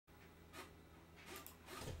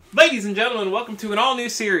Ladies and gentlemen, welcome to an all-new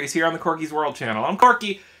series here on the Corky's World channel. I'm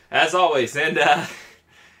Corky, as always, and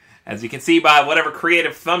as you can see by whatever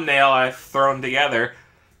creative thumbnail I've thrown together,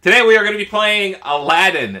 today we are going to be playing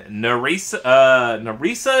Aladdin, Nasira's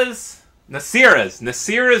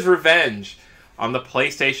Revenge on the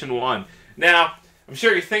PlayStation 1. Now, I'm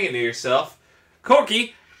sure you're thinking to yourself,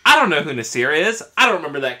 Corky, I don't know who Nasira is. I don't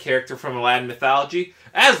remember that character from Aladdin mythology.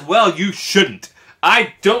 As well, you shouldn't.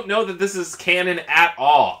 I don't know that this is canon at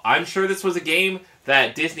all. I'm sure this was a game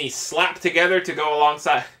that Disney slapped together to go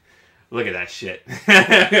alongside... Look at that shit.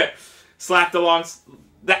 slapped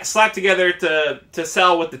together to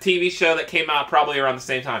sell with the TV show that came out probably around the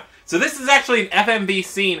same time. So this is actually an FMV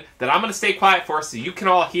scene that I'm going to stay quiet for so you can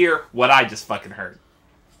all hear what I just fucking heard.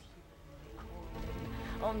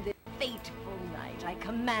 On this fateful night, I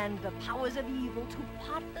command the powers of evil to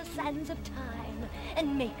part the sands of time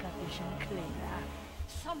and make a vision clear.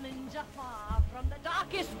 Summon Jafar from the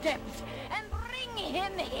darkest depths and bring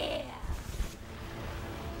him here.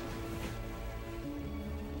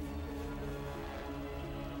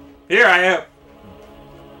 Here I am.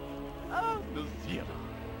 Oh, Nasira,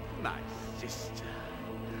 my sister.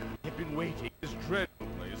 I've been waiting this dreadful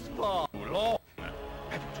place far too long.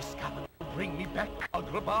 Have you discovered to bring me back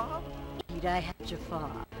Agrabah? Indeed, I have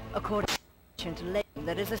Jafar. According to ancient legend,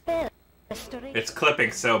 there is a spell restoration. It's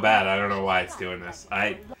clipping so bad, I don't know why it's doing this.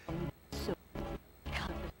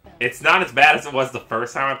 It's not as bad as it was the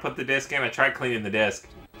first time I put the disc in. I tried cleaning the disc.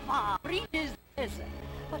 Why,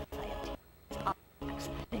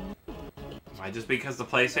 just because the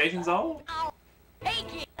PlayStation's old?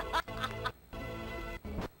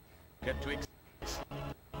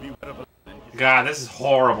 God, this is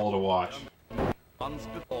horrible to watch.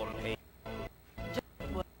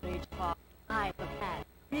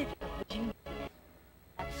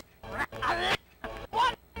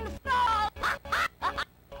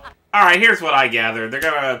 Alright, here's what I gathered. They're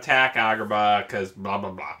gonna attack Agrabah because blah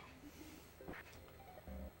blah blah.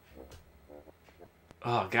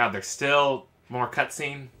 Oh god, there's still more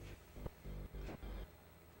cutscene.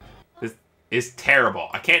 This is terrible.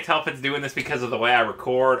 I can't tell if it's doing this because of the way I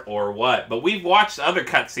record or what, but we've watched other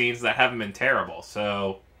cutscenes that haven't been terrible,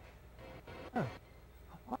 so...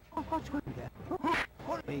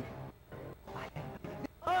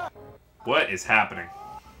 What is happening?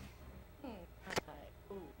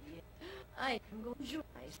 I am going to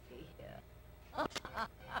stay here.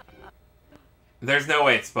 There's no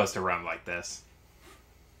way it's supposed to run like this.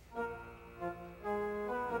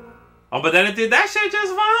 Oh, but then it did that shit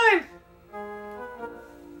just fine.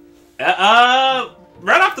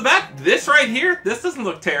 Right off the bat, this right here, this doesn't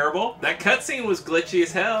look terrible. That cutscene was glitchy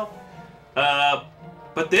as hell.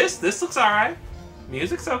 But this looks alright.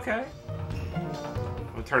 Music's okay. I'm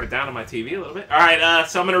gonna turn it down on my TV a little bit. Alright,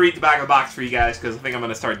 so I'm gonna read the back of the box for you guys, because I think I'm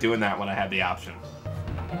gonna start doing that when I have the option.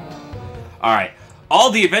 Alright.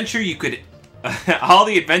 All the adventure you could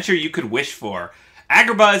wish for.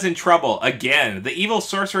 Agrabah is in trouble, again. The evil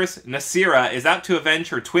sorceress Nasira is out to avenge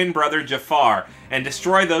her twin brother Jafar and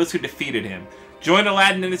destroy those who defeated him. Join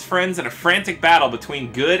Aladdin and his friends in a frantic battle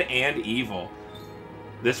between good and evil.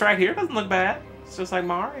 This right here doesn't look bad. It's just like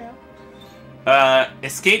Mario.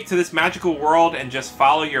 Escape to this magical world and just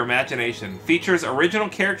follow your imagination. Features original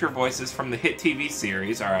character voices from the hit TV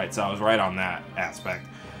series. Alright, so I was right on that aspect.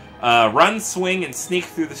 Run, swing, and sneak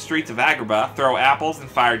through the streets of Agrabah. Throw apples and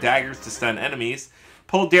fire daggers to stun enemies.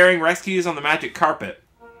 Pull daring rescues on the magic carpet.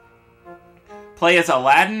 Play as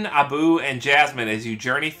Aladdin, Abu, and Jasmine as you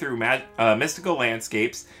journey through mystical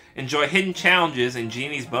landscapes. Enjoy hidden challenges in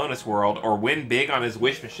Genie's bonus world, or win big on his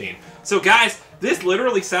wish machine. So guys, this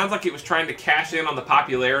literally sounds like it was trying to cash in on the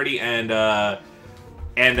popularity and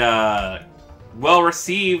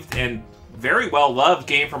well-received and very well-loved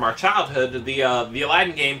game from our childhood, the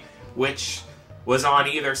Aladdin game, which was on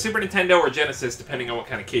either Super Nintendo or Genesis, depending on what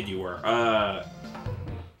kind of kid you were.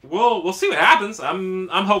 We'll see what happens. I'm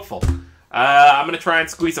hopeful. I'm gonna try and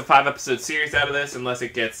squeeze a 5-episode series out of this, unless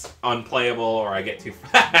it gets unplayable or I get too.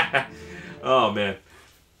 Oh man,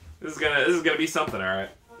 this is gonna be something. All right.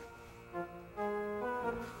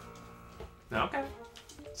 Okay.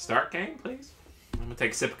 Start game, please. I'm gonna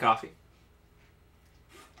take a sip of coffee.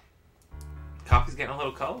 Coffee's getting a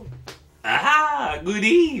little cold. Aha! Good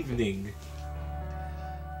evening,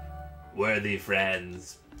 worthy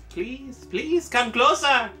friends. Please come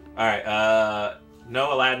closer. All right.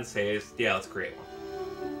 No Aladdin saves. Yeah, let's create one.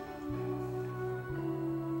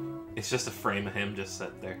 It's just a frame of him just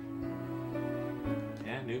set there.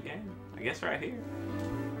 Yeah, new game. I guess right here.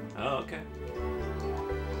 Oh, okay.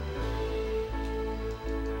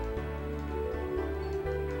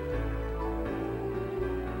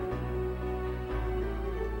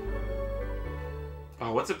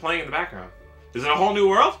 Oh, what's it playing in the background? Is it a whole new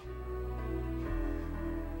world?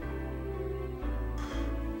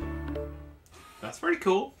 That's pretty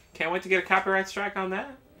cool. Can't wait to get a copyright strike on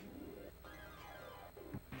that.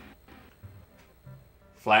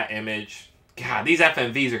 Flat image. God, these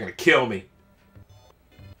FMVs are gonna kill me.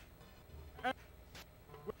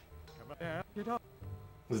 This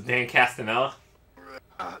is Dan Castanella.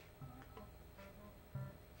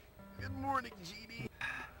 Good morning, Genie.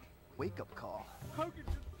 Wake-up call. How could you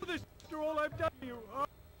do this after all I've done to you?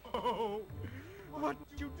 Oh, what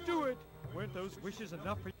did you do it? Weren't those wishes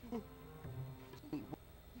enough for you?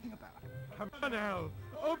 Come on, Al.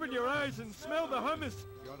 Open your eyes and smell the hummus.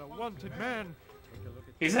 You're a wanted man. Take a look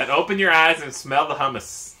at He said, open your eyes and smell the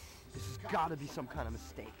hummus. This has got to be some kind of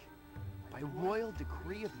mistake. By royal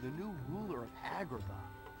decree of the new ruler of Agrabah,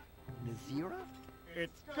 Nasira?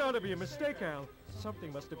 It's gotta be a mistake, Al.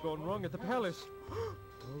 Something must have gone wrong at the palace. Oh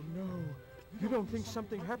no. You don't think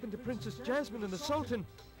something happened to Princess Jasmine and the Sultan?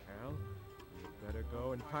 Al, you better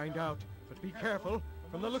go and find out. But be careful.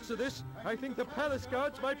 From the looks of this, I think the palace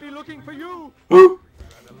guards might be looking for you. For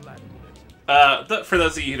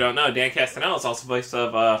those of you who don't know, Dan Castanella is also voice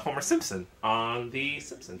of Homer Simpson on The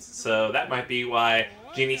Simpsons. So that might be why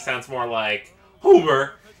Genie sounds more like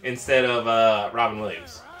Homer instead of Robin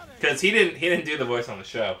Williams. Because he didn't do the voice on the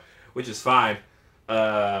show, which is fine.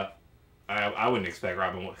 I wouldn't expect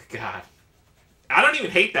Robin Williams. God. I don't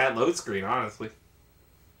even hate that load screen, honestly.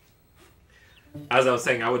 As I was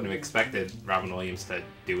saying, I wouldn't have expected Robin Williams to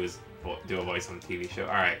do a voice on the TV show.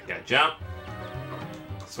 Alright, got jump.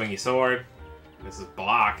 Swing your sword. This is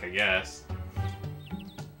block, I guess.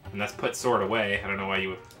 And that's put sword away. I don't know why you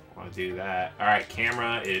would want to do that. Alright,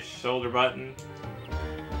 camera is shoulder button.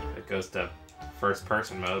 It goes to first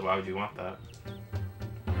person mode. Why would you want that?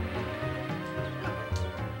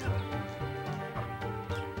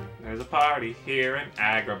 There's a party here in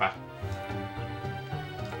Agrabah.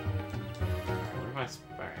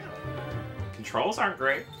 Alright. Controls aren't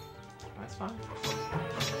great. That's fine.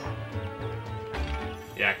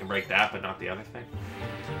 Yeah, I can break that, but not the other thing.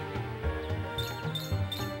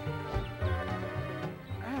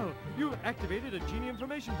 Al, you activated a Genie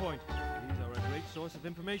information point. These are a great source of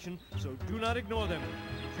information, so do not ignore them.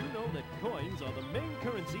 Did you know that coins are the main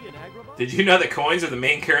currency in Agrabah? Did you know that coins are the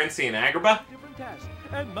main currency in Agrabah? Different tasks,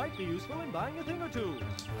 and might be useful in buying a thing or two.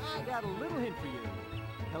 I got a little hint for you.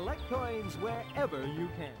 Collect coins wherever you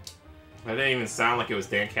can. That didn't even sound like it was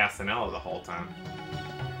Dan Castanella the whole time.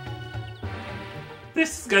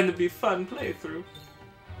 This is going to be fun playthrough.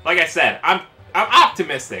 Like I said, I'm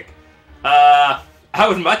optimistic. I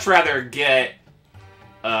would much rather get...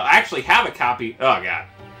 I actually have a copy... Oh, God.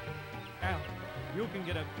 Al, you can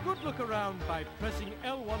get a good look around by pressing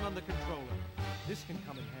L1 on the controller. This can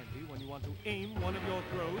come in handy when you want to aim one of your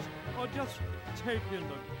throws, or just take in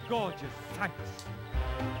the gorgeous sights.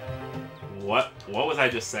 What was I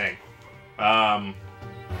just saying?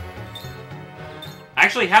 I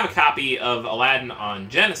actually have a copy of Aladdin on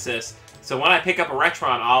Genesis, so when I pick up a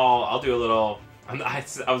Retron, I'll do a little... I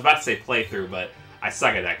was about to say playthrough, but I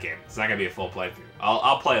suck at that game. It's not going to be a full playthrough.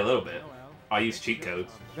 I'll play a little bit. I'll use cheat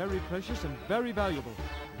codes. Very precious and very valuable.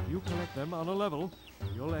 If you collect them on a level,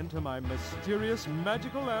 you'll enter my mysterious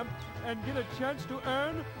magical lamp and get a chance to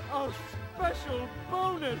earn a special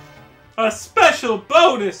bonus. A special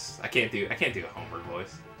bonus. I can't do a Homer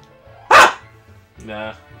voice. Ha!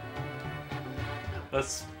 Nah. A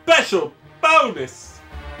special bonus.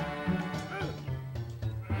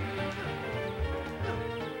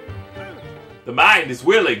 The mind is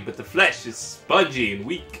willing, but the flesh is spongy and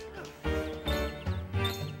weak.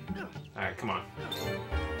 Alright, come on.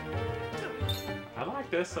 I like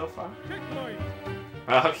this so far.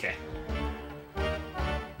 Okay.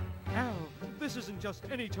 Al, this isn't just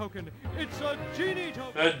any token. It's a Genie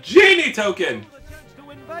token. A Genie token! A chance to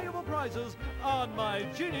win valuable prizes on my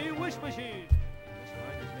Genie Wish Machine. Just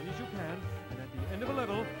find as many as you can, and at the end of a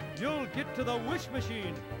level, you'll get to the Wish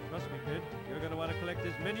Machine. Trust me, kid, you're going to want to collect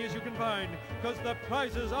as many as you can find, because the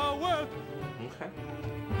prizes are worth... Okay.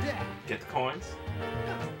 Get the coins.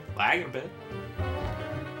 Lagging a bit.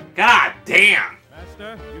 God damn!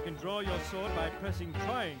 Master, you can draw your sword by pressing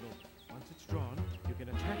triangle. Once it's drawn, you can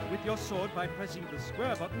attack with your sword by pressing the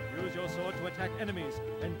square button. Use your sword to attack enemies,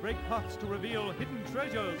 and break pots to reveal hidden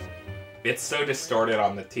treasures. It's so distorted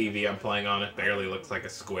on the TV I'm playing on, it barely looks like a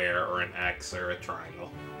square or an X or a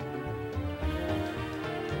triangle.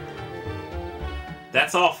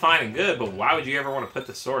 That's all fine and good, but why would you ever want to put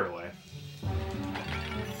the sword away?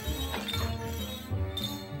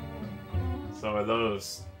 So are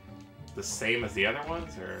those the same as the other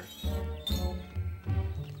ones, or?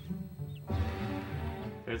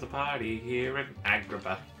 There's a party here in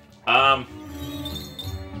Agrabah.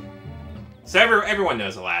 So everyone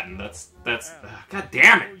knows Aladdin. That's. God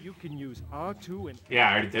damn it! You can use R2 and Yeah,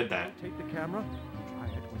 I already did that. take the camera. Try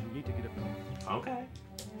it when you need to get it. Okay.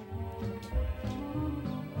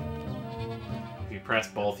 If you press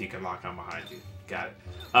both, you can lock on behind you. Got it.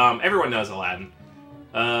 Everyone knows Aladdin.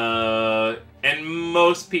 And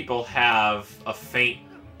most people have a faint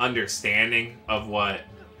understanding of what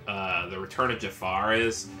The Return of Jafar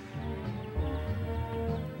is.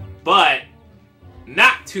 But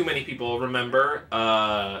not too many people remember.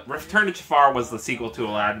 Return of Jafar was the sequel to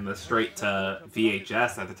Aladdin, the straight to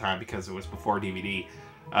VHS at the time because it was before DVD.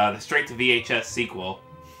 The straight to VHS sequel,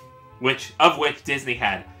 which Disney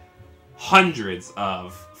had hundreds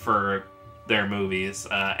of for their movies.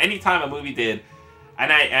 Anytime a movie did,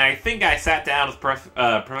 and I think I sat down with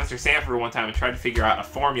Professor Sanford one time and tried to figure out a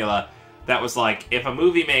formula that was like, if a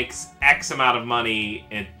movie makes X amount of money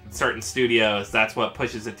in certain studios, that's what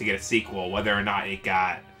pushes it to get a sequel, whether or not it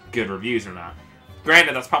got good reviews or not.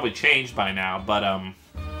 Granted, that's probably changed by now, but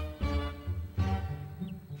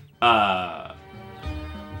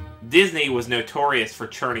Disney was notorious for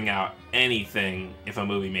churning out anything if a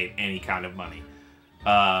movie made any kind of money.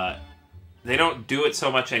 They don't do it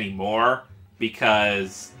so much anymore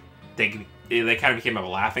because they kind of became a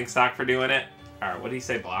laughingstock for doing it. Alright, what did he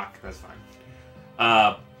say? Block? That's fine.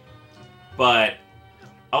 But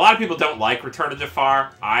a lot of people don't like Return of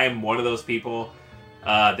Jafar. I am one of those people.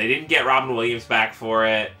 They didn't get Robin Williams back for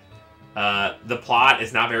it. The plot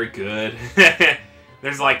is not very good.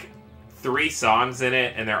 There's like 3 songs in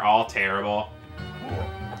it, and they're all terrible.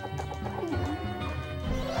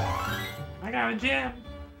 I got a gem.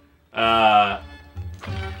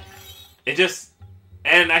 It just...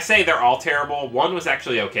 And I say they're all terrible. One was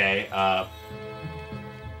actually okay.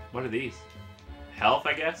 What are these? Health,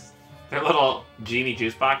 I guess? They're little genie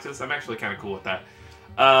juice boxes. I'm actually kind of cool with that.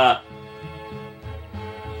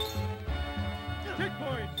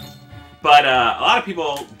 But a lot of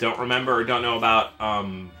people don't remember or don't know about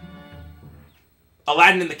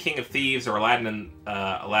Aladdin and the King of Thieves, or Aladdin and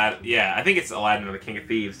Aladdin. Yeah, I think it's Aladdin and the King of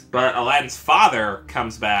Thieves. But Aladdin's father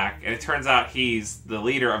comes back, and it turns out he's the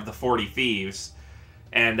leader of the 40 Thieves.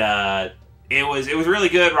 And it was really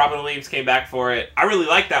good. Robin Williams came back for it. I really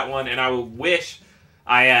liked that one, and I wish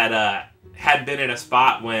I had been in a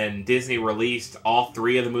spot when Disney released all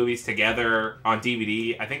 3 of the movies together on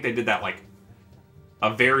DVD. I think they did that like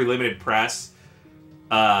a very limited press,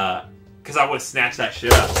 because I would have snatched that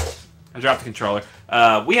shit up. I dropped the controller.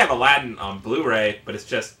 We have Aladdin on Blu-ray, but it's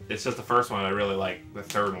just the first one. I really like the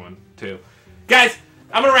third one too. Guys,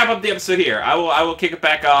 I'm gonna wrap up the episode here. I will kick it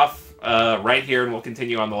back off right here, and we'll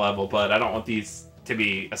continue on the level. But I don't want these to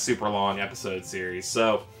be a super long episode series.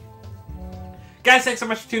 So, guys, thanks so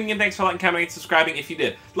much for tuning in. Thanks for liking, commenting, and subscribing if you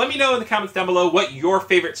did. Let me know in the comments down below what your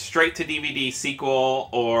favorite straight-to-DVD sequel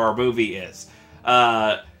or movie is.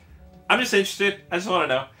 I'm just interested. I just want to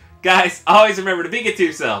know. Guys, always remember to be good to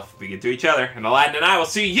yourself, be good to each other, and Aladdin and I will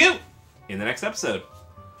see you in the next episode.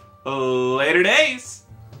 Later days.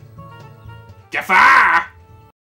 Jafar!